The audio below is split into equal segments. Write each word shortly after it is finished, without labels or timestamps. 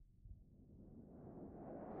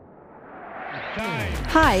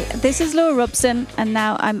Hi, this is Laura Robson, and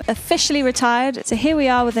now I'm officially retired. So here we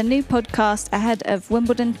are with a new podcast ahead of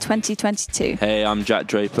Wimbledon 2022. Hey, I'm Jack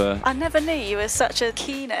Draper. I never knew you were such a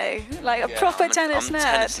keno, like a proper tennis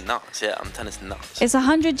nerd. I'm tennis nuts. It's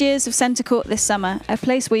 100 years of centre court this summer, a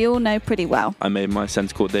place we all know pretty well. I made my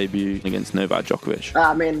centre court debut against Novak Djokovic.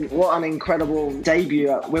 I mean, what an incredible debut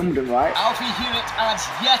at Wimbledon, right? Alfie Hewitt adds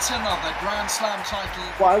yet another Grand Slam title.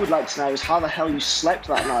 What I would like to know is how the hell you slept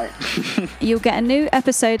that night. You'll get a new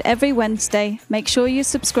episode every Wednesday. Make sure you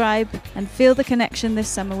subscribe and feel the connection this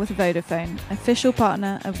summer with Vodafone, official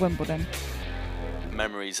partner of Wimbledon.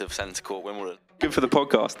 Memories of centre court Wimbledon. Good for the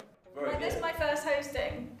podcast. This is my first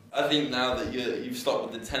hosting. I think now that you've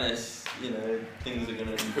stopped with the tennis, things are going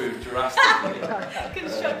to improve drastically.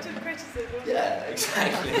 Constructive criticism. Yeah,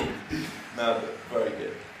 exactly. No, but very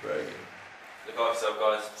good, very good. Look after yourself,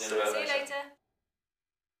 guys. See you later.